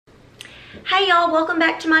Hey y'all, welcome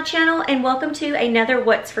back to my channel and welcome to another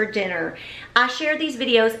What's for Dinner. I share these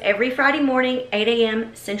videos every Friday morning, 8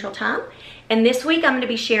 a.m. Central Time. And this week I'm going to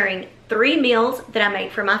be sharing 3 meals that I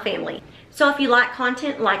made for my family. So if you like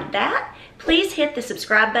content like that, please hit the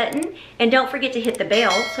subscribe button and don't forget to hit the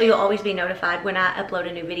bell so you'll always be notified when I upload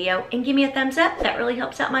a new video, and give me a thumbs up. That really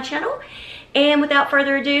helps out my channel. And without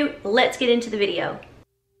further ado, let's get into the video.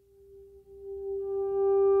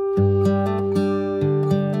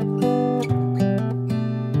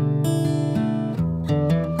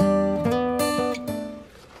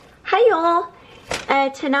 Hey y'all,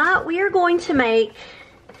 tonight we are going to make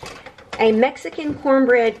a Mexican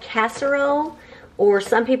cornbread casserole, or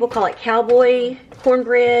some people call it cowboy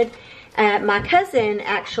cornbread. My cousin,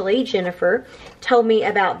 actually, Jennifer, told me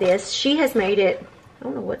about this. She has made it. I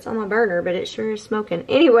don't know what's on my burner, but it sure is smoking.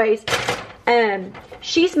 Anyways,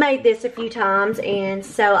 she's made this a few times, and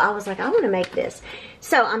so I was like, I want to make this.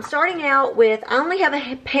 So I'm starting out with, I only have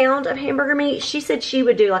a pound of hamburger meat. She said she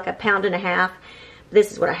would do like a pound and a half.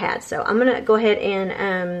 This is what I had. So I'm going to go ahead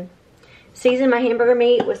and season my hamburger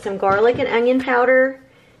meat with some garlic and onion powder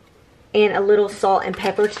and a little salt and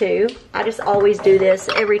pepper too. I just always do this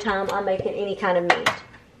every time I'm making any kind of meat.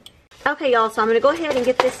 Okay y'all, so I'm going to go ahead and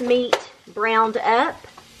get this meat browned up,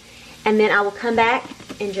 and then I will come back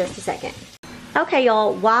in just a second. Okay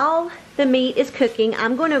y'all, while the meat is cooking,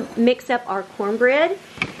 I'm going to mix up our cornbread,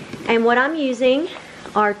 and what I'm using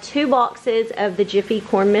are 2 boxes of the Jiffy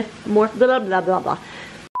corn blah blah blah blah.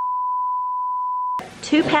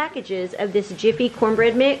 2 packages of this Jiffy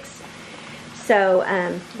cornbread mix. So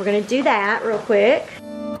we're gonna do that real quick.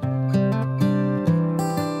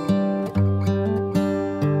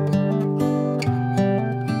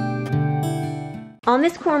 On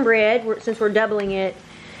this cornbread, since we're doubling it,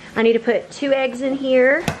 I need to put 2 eggs in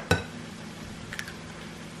here.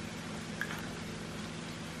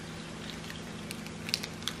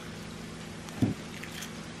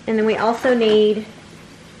 And then we also need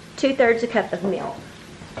 2/3 a cup of milk.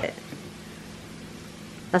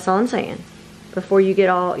 That's all I'm saying. Before you get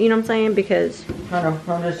all, you know what I'm saying? Because I know,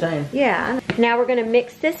 I'm just saying. Yeah. Now we're going to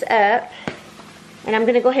mix this up. And I'm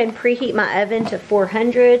going to go ahead and preheat my oven to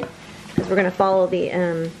 400. Because we're going to follow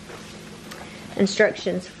the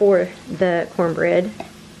instructions for the cornbread.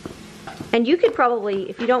 And you could probably,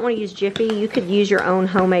 if you don't want to use Jiffy, you could use your own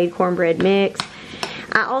homemade cornbread mix.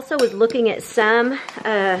 I also was looking at some,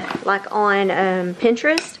 like on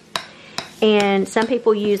Pinterest, and some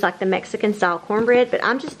people use like the Mexican style cornbread, but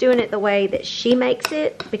I'm just doing it the way that she makes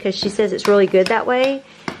it because she says it's really good that way.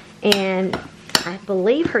 And I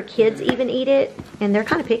believe her kids even eat it, and they're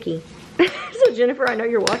kind of picky. So Jennifer, I know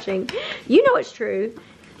you're watching. You know it's true.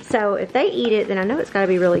 So if they eat it, then I know it's got to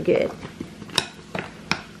be really good.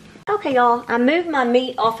 Okay y'all, I moved my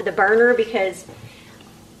meat off of the burner because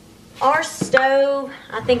our stove,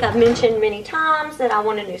 I think I've mentioned many times that I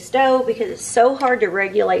want a new stove because it's so hard to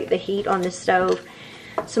regulate the heat on this stove.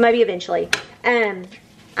 So maybe eventually. I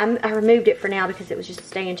removed it for now because it was just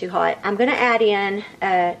staying too hot. I'm going to add in,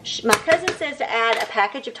 my cousin says to add a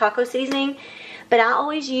package of taco seasoning, but I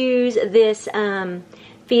always use this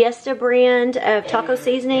Fiesta brand of taco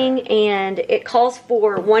seasoning, and it calls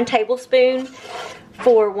for 1 tablespoon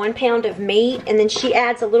for 1 pound of meat, and then she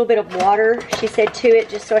adds a little bit of water, she said, to it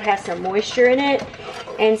just so it has some moisture in it.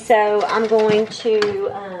 And so I'm going to,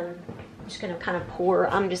 I'm just going to kind of pour,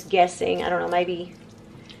 I'm just guessing, I don't know, maybe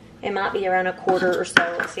it might be around 1/4 or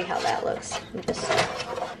so. Let's see how that looks.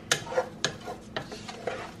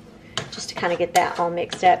 Just to kind of get that all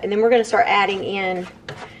mixed up. And then we're going to start adding in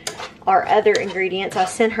our other ingredients. I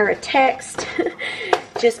sent her a text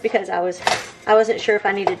just because I wasn't sure if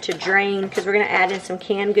I needed to drain, because we're going to add in some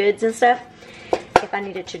canned goods and stuff, if I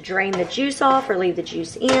needed to drain the juice off or leave the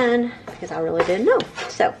juice in, because I really didn't know.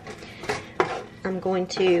 So I'm going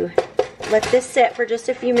to let this set for just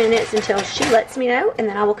a few minutes until she lets me know, and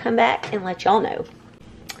then I will come back and let y'all know.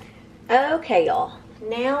 Okay y'all,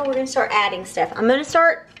 now we're going to start adding stuff. I'm going to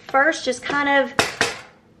start first just kind of,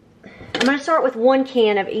 I'm going to start with 1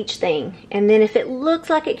 can of each thing, and then if it looks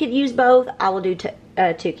like it could use both, I will do 2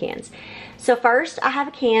 cans. So first, I have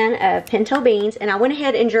a can of pinto beans, and I went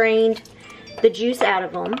ahead and drained the juice out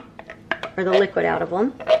of them, or the liquid out of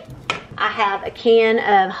them. I have a can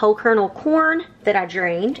of whole kernel corn that I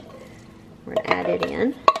drained. We're going to add it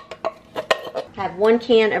in. I have 1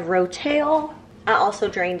 can of rotel. I also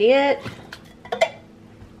drained it.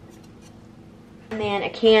 And then a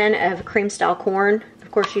can of cream style corn. Of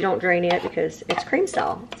course, you don't drain it because it's cream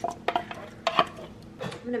style. I'm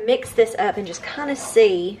going to mix this up and just kind of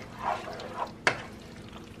see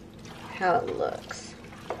how it looks.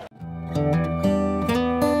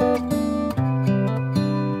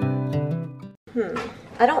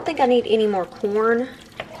 I don't think I need any more corn.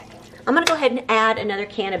 I'm gonna go ahead and add another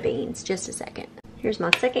can of beans. Just a second. Here's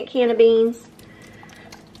my second can of beans.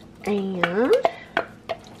 And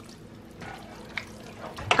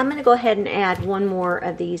I'm gonna go ahead and add one more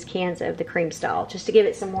of these cans of the cream style, just to give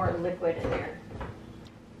it some more liquid in there.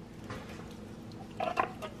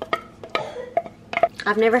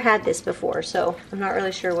 I've never had this before, so I'm not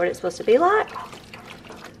really sure what it's supposed to be like.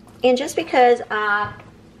 And just because I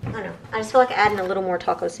don't know, I just feel like adding a little more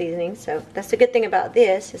taco seasoning, so that's the good thing about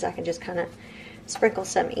this, is I can just kind of sprinkle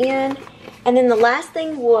some in. And then the last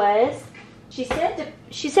thing was, she said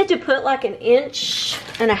to put like 1.5 inches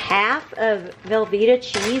of Velveeta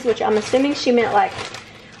cheese, which I'm assuming she meant like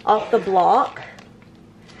off the block.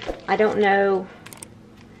 I don't know.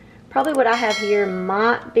 Probably what I have here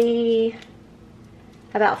might be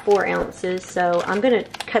about 4 ounces. So I'm gonna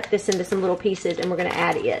cut this into some little pieces and we're gonna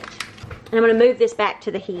add it. And I'm gonna move this back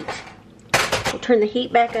to the heat. We'll turn the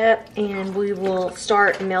heat back up and we will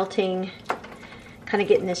start melting, kind of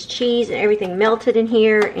getting this cheese and everything melted in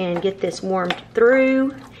here and get this warmed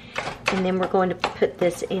through. And then we're going to put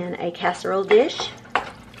this in a casserole dish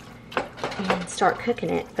and start cooking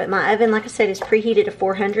it. But my oven, like I said, is preheated to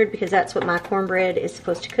 400 because that's what my cornbread is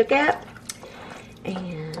supposed to cook at.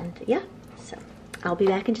 And yeah, so I'll be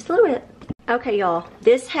back in just a little bit. Okay, y'all,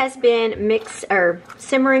 this has been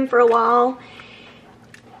simmering for a while.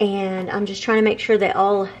 And I'm just trying to make sure that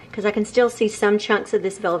because I can still see some chunks of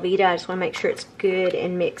this Velveeta. I just want to make sure it's good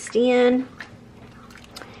and mixed in.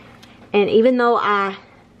 And even though I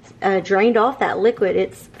drained off that liquid,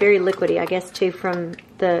 it's very liquidy, I guess, too,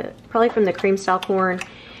 probably from the cream style corn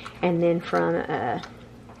and then from the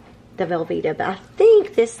Velveeta. But I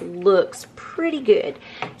think this looks pretty good.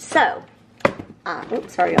 So,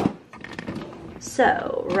 oops, sorry, y'all.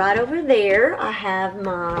 So, right over there, I have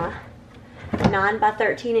my 9 by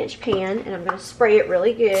 13 inch pan, and I'm going to spray it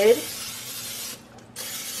really good with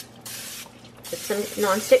some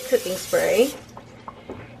nonstick cooking spray.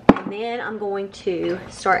 And then I'm going to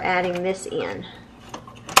start adding this in.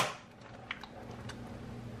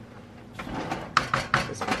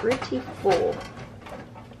 It's pretty full.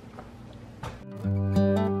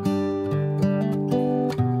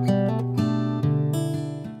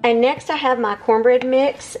 And next I have my cornbread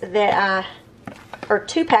mix or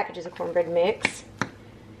 2 packages of cornbread mix.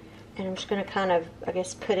 And I'm just going to kind of, I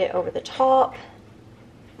guess, put it over the top.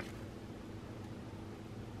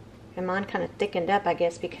 And mine kind of thickened up, I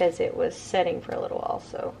guess, because it was setting for a little while.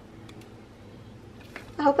 So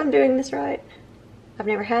I hope I'm doing this right. I've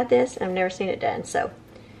never had this, and I've never seen it done, so.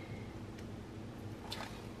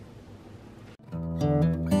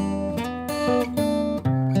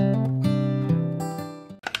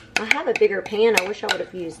 I have a bigger pan. I wish I would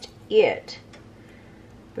have used it.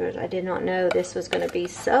 But I did not know this was going to be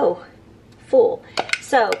so full.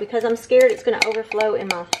 So, because I'm scared it's going to overflow in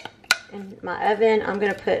my oven, I'm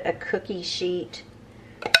going to put a cookie sheet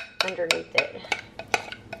underneath it.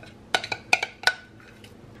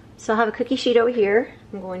 So I have a cookie sheet over here.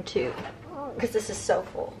 I'm going to, because this is so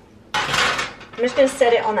full, I'm just going to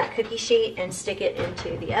set it on that cookie sheet and stick it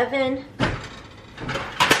into the oven.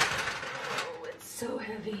 Oh, it's so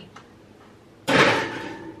heavy.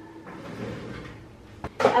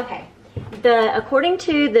 Okay, according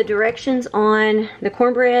to the directions on the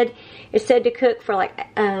cornbread, it's said to cook for like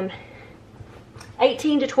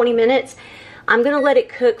 18 to 20 minutes. I'm going to let it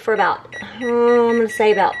cook for about, I'm going to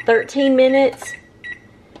say about 13 minutes.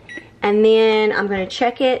 And then I'm going to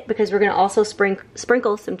check it because we're going to also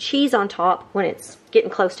sprinkle some cheese on top when it's getting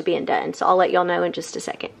close to being done. So I'll let y'all know in just a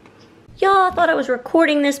second. Y'all thought I was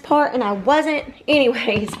recording this part and I wasn't.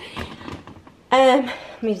 Anyways, let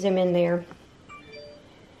me zoom in there.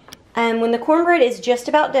 When the cornbread is just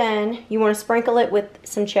about done, you want to sprinkle it with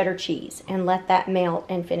some cheddar cheese and let that melt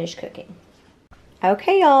and finish cooking.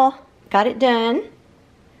 Okay, y'all, got it done.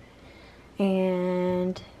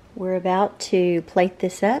 And we're about to plate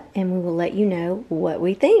this up and we will let you know what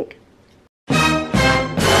we think.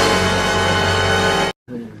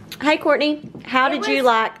 Hey Courtney, how did you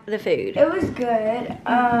like the food? It was good.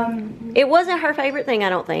 It wasn't her favorite thing, I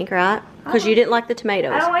don't think, right? Because you didn't like the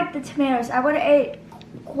tomatoes. I don't like the tomatoes. I would have ate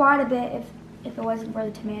quite a bit if it wasn't for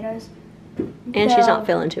the tomatoes. And she's not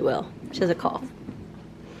feeling too well. She has a cough.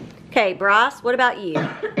 Okay, Bryce, what about you?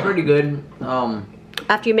 Pretty good.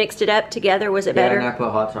 After you mixed it up together, was it better? Yeah, and I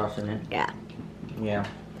put hot sauce in it. Yeah. Yeah.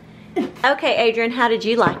 Okay, Adrian, how did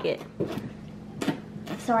you like it?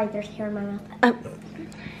 Sorry, there's hair in my mouth.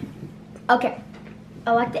 Okay,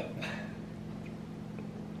 I liked it.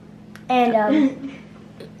 And,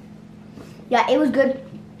 yeah, it was good.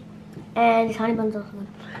 And these honey buns also good.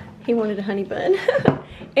 He wanted a honey bun.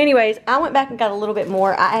 Anyways, I went back and got a little bit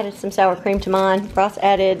more. I added some sour cream to mine. Ross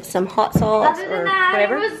added some hot sauce Other or than that,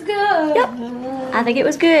 whatever. it was good. Yep. I think it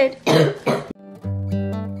was good.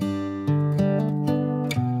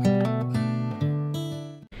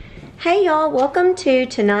 Hey y'all, welcome to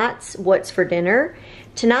tonight's What's for Dinner.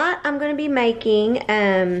 Tonight I'm going to be making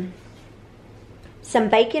some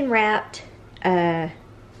bacon wrapped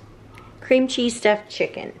cream cheese stuffed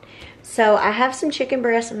chicken. So I have some chicken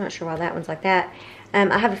breasts. I'm not sure why that one's like that.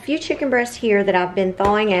 I have a few chicken breasts here that I've been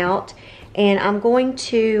thawing out, and I'm going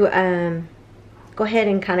to go ahead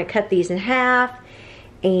and kind of cut these in half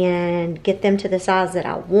and get them to the size that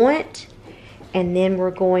I want. And then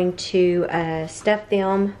we're going to stuff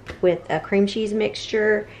them with a cream cheese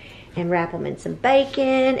mixture and wrap them in some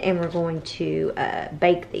bacon, and we're going to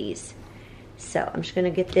bake these. So I'm just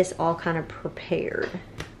gonna get this all kind of prepared.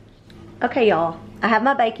 Okay y'all, I have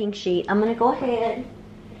my baking sheet. I'm gonna go ahead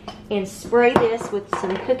and spray this with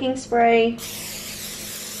some cooking spray.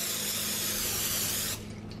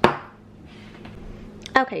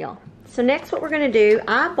 Okay y'all, so next what we're gonna do,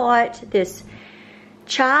 I bought this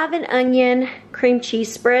chive and onion cream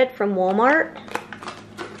cheese spread from Walmart,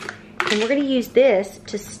 and we're going to use this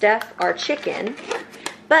to stuff our chicken.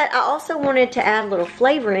 But I also wanted to add a little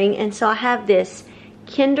flavoring, and so I have this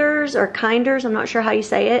Kinders or Kinders, I'm not sure how you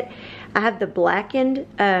say it. I have the blackened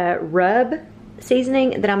rub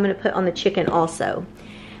seasoning that I'm going to put on the chicken also.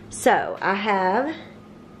 So I have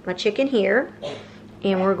my chicken here,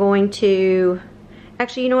 and we're going to,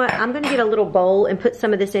 actually, you know what? I'm going to get a little bowl and put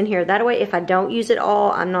some of this in here. That way, if I don't use it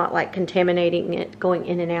all, I'm not like contaminating it going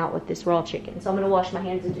in and out with this raw chicken. So I'm going to wash my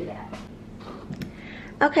hands and do that.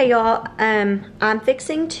 Okay, y'all. I'm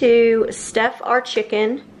fixing to stuff our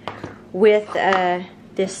chicken with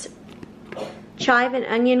this chive and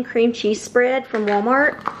onion cream cheese spread from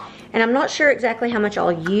Walmart. And I'm not sure exactly how much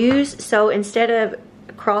I'll use. So instead of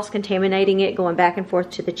cross-contaminating it, going back and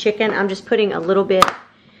forth to the chicken, I'm just putting a little bit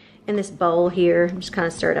in this bowl here. I'm just kind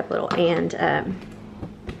of stir it up a little, and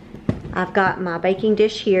I've got my baking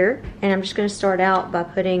dish here, and I'm just going to start out by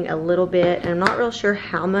putting a little bit, and I'm not real sure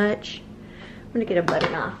how much. I'm going to get a butter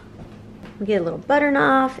knife. I'm going to get a little butter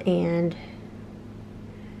knife and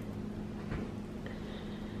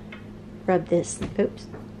rub this, oops,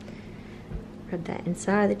 rub that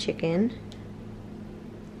inside of the chicken.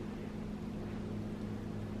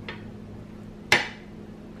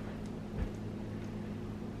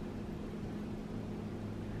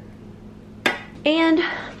 And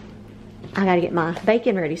I gotta get my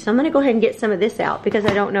bacon ready. So I'm gonna go ahead and get some of this out because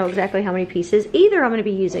I don't know exactly how many pieces either I'm gonna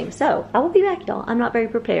be using. So I will be back, y'all. I'm not very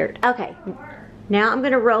prepared. Okay, now I'm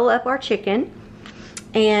gonna roll up our chicken,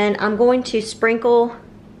 and I'm going to sprinkle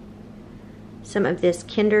some of this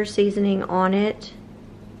Kinder seasoning on it.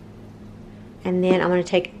 And then I'm gonna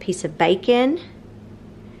take a piece of bacon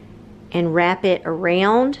and wrap it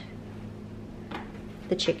around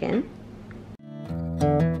the chicken.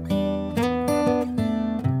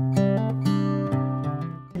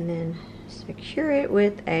 Secure it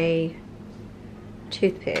with a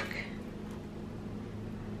toothpick.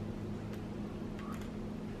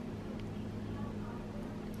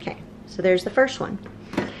 Okay, so there's the first one.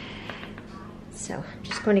 So I'm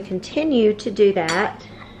just going to continue to do that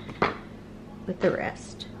with the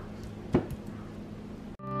rest.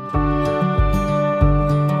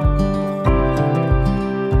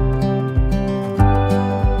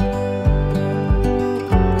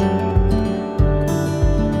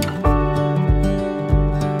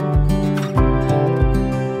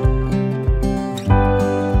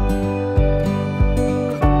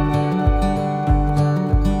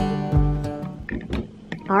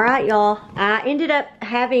 Y'all, I ended up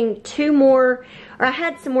having two more, or I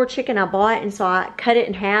had some more chicken I bought, and so I cut it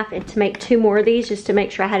in half and to make two more of these just to make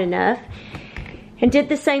sure I had enough, and did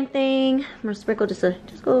the same thing. I'm gonna sprinkle just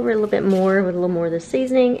go over a little bit more with a little more of the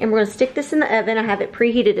seasoning, and we're gonna stick this in the oven. I have it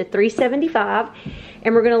preheated to 375,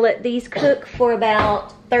 and we're gonna let these cook for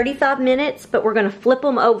about 35 minutes, but we're gonna flip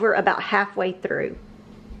them over about halfway through.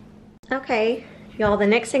 Okay, y'all, the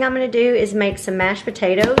next thing I'm gonna do is make some mashed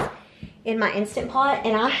potatoes in my Instant Pot,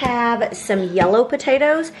 and I have some yellow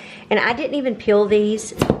potatoes, and I didn't even peel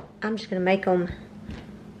these. I'm just gonna make them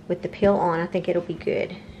with the peel on. I think it'll be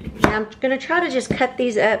good. And I'm gonna try to just cut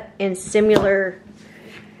these up in similar,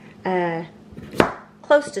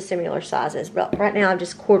 close to similar sizes, but right now I'm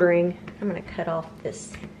just quartering. I'm gonna cut off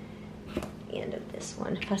this end of this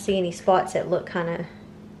one. If I see any spots that look kind of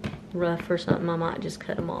rough or something, I might just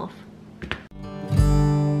cut them off.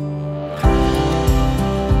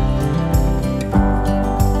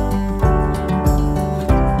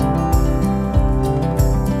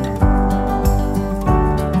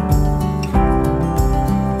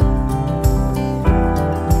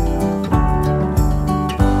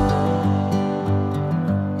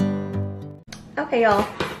 Okay, y'all,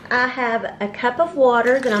 I have a cup of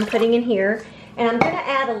water that I'm putting in here, and I'm gonna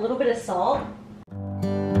add a little bit of salt.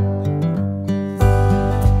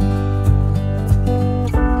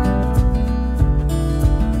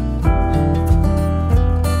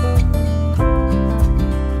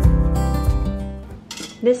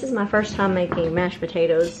 This is my first time making mashed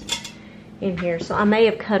potatoes in here, so I may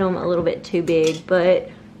have cut them a little bit too big,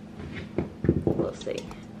 but we'll see.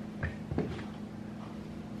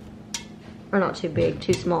 Or not too big,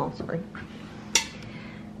 too small, sorry.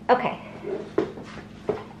 Okay.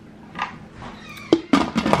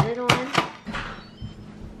 Turn it on.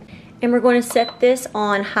 And we're going to set this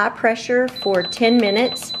on high pressure for 10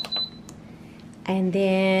 minutes. And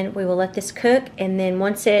then we will let this cook, and then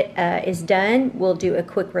once it is done, we'll do a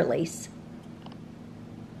quick release.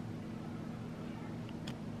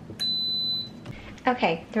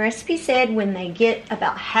 Okay, the recipe said when they get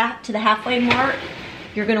about half to the halfway mark,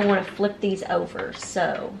 you're going to want to flip these over.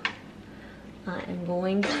 So I am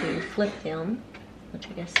going to flip them, which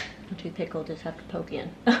I guess a toothpick will just have to poke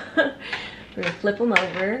in. We're going to flip them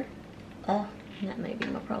over. Oh, that may be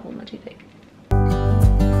my problem, my toothpick.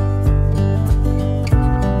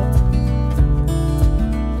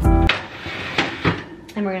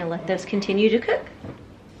 And we're going to let those continue to cook.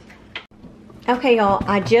 Okay, y'all,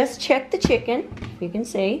 I just checked the chicken. You can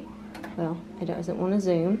see. Well, it doesn't want to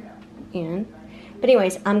zoom in. But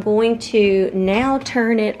anyways, I'm going to now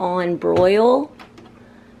turn it on broil.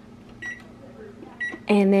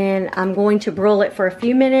 And then I'm going to broil it for a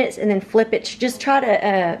few minutes and then flip it. Just try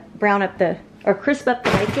to brown up or crisp up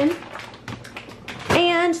the bacon.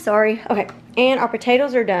 And, sorry, okay. And our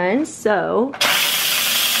potatoes are done, so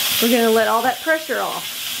we're going to let all that pressure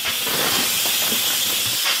off.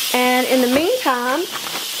 And in the meantime,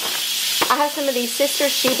 I have some of these Sister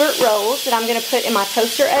Schubert rolls that I'm going to put in my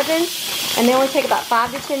toaster oven. And they only take about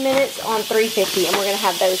 5 to 10 minutes on 350, and we're going to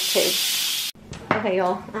have those too. Okay,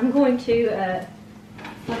 y'all, I'm going to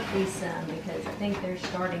flip these some because I think they're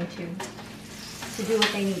starting to do what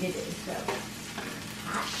they need to do. So,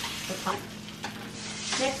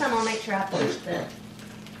 next time I'll make sure I push the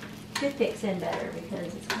toothpicks in better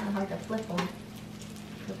because it's kind of hard to flip them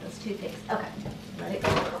with those toothpicks. Okay, let it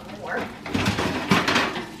go a little more.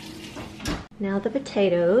 Now the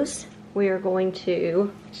potatoes, we are going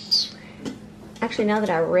to, actually now that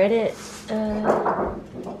I read it, well,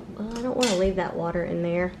 I don't want to leave that water in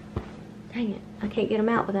there. Dang it, I can't get them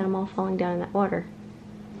out without them all falling down in that water.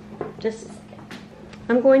 Just a second.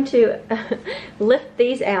 I'm going to lift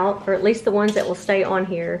these out, or at least the ones that will stay on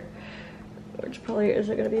here, which probably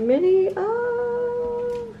isn't going to be many.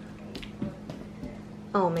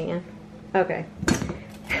 Oh man, okay.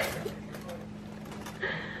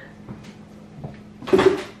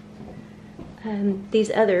 These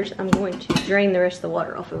others, I'm going to drain the rest of the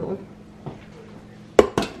water off of them.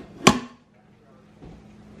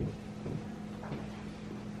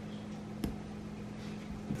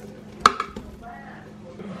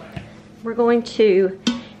 We're going to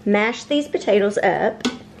mash these potatoes up,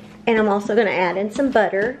 and I'm also going to add in some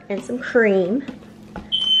butter and some cream.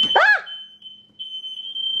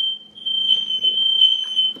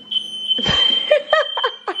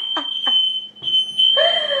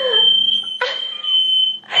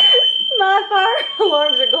 My fire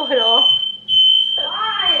alarms are going off.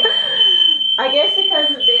 Why? I guess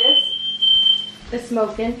because of this. The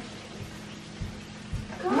smoking.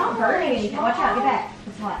 I'm not burning anything. Watch out, get back.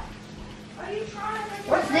 What's what? Are you trying to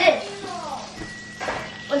What's this?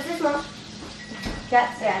 What's this, Mom?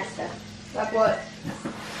 That's sad stuff. Like what?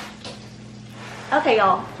 Okay,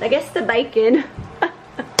 y'all. I guess the bacon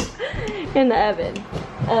in the oven.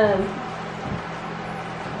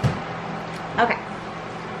 Okay.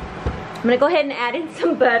 I'm gonna go ahead and add in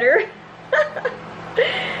some butter.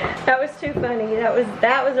 That was too funny. That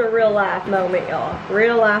was a real life moment, y'all.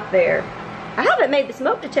 Real life there. I haven't made the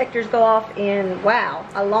smoke detectors go off in, wow,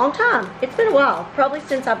 a long time. It's been a while. Probably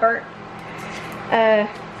since I burnt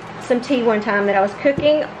some tea one time that I was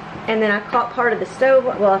cooking, and then I caught part of the stove,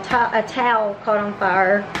 well, a towel caught on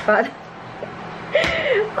fire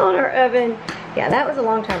on our oven. Yeah, that was a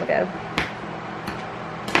long time ago.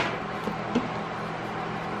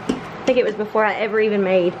 I think it was before I ever even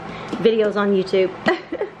made videos on YouTube.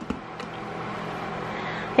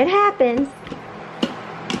 It happens.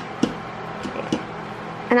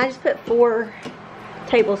 And I just put 4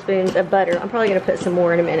 tablespoons of butter. I'm probably going to put some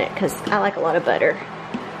more in a minute because I like a lot of butter.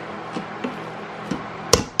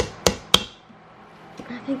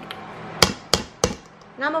 I think,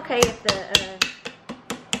 and I'm okay if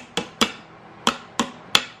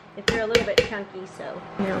they're a little bit chunky, so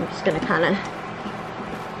now I'm just going to kind of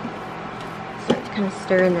start kind of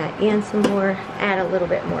stirring that in some more. Add a little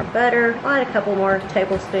bit more butter. I'll add a couple more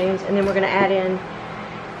tablespoons, and then we're going to add in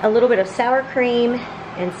a little bit of sour cream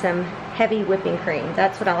and some heavy whipping cream.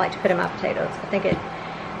 That's what I like to put in my potatoes. I think it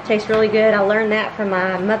tastes really good. I learned that from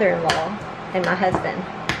my mother-in-law and my husband.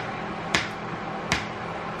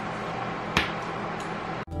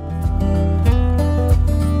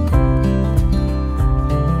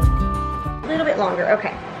 A little bit longer.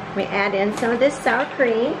 Okay. We add in some of this sour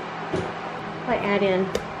cream. I add in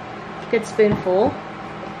a good spoonful.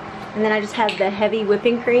 And then I just have the heavy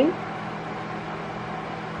whipping cream.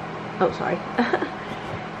 Oh, sorry.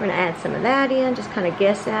 We're gonna add some of that in, just kind of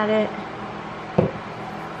guess at it.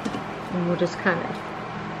 And we'll just kind of,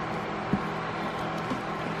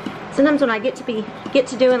 sometimes when I get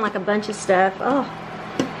to doing like a bunch of stuff, oh,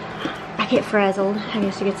 I get frazzled, I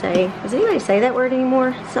guess you could say. Does anybody say that word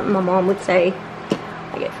anymore? Something my mom would say.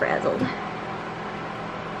 I get frazzled.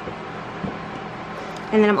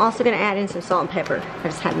 And then I'm also gonna add in some salt and pepper. I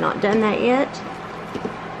just have not done that yet,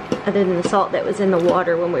 other than the salt that was in the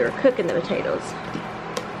water when we were cooking the potatoes.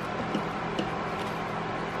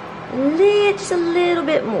 Just a little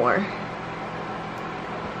bit more.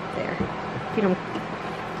 There. Get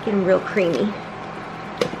them real creamy.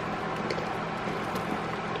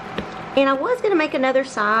 And I was gonna make another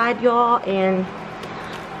side, y'all, and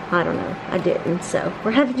I don't know, I didn't. So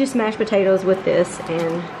we're having just mashed potatoes with this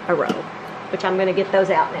and a roe, which I'm gonna get those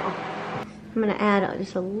out now. I'm gonna add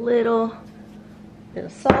just a little bit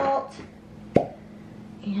of salt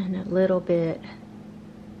and a little bit.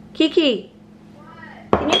 Kiki,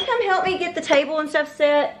 can you come help me get the table and stuff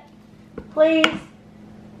set, please?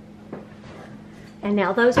 And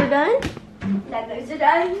now those are done. Now those are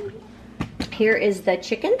done. Here is the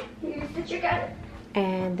chicken. Here's the chicken.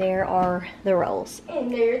 And there are the rolls.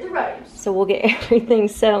 And there's the rolls. So we'll get everything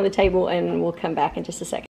set on the table and we'll come back in just a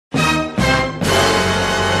second.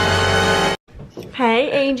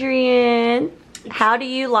 Hey, Adrian. How do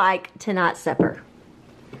you like tonight's supper?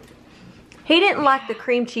 He didn't like the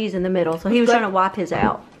cream cheese in the middle, so he was trying to wipe his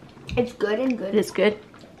out. It's good and good. It's good?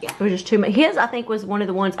 Yeah. It was just too much. His, I think, was one of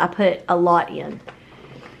the ones I put a lot in.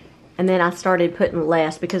 And then I started putting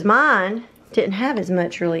less because mine didn't have as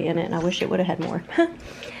much really in it, and I wish it would have had more.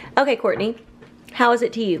 Okay, Courtney, how is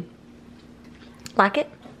it to you? Like it?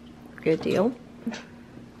 Good deal.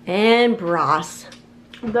 And Bryce.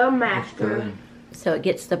 The master. So it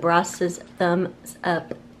gets the Bryce's thumbs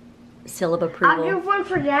up seal of approval. I'll give one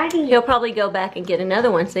for Daddy. He'll probably go back and get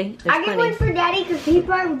another one, see? I'll give one for Daddy because he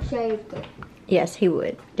probably saved it. Yes, he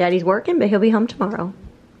would. Daddy's working, but he'll be home tomorrow.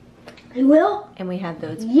 He will? And we have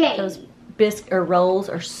those. Yay. Those biscuit or rolls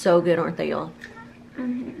are so good, aren't they, y'all?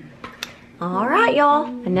 Mm-hmm. All right, y'all.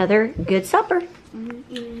 Another good supper.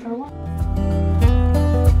 Mm-hmm.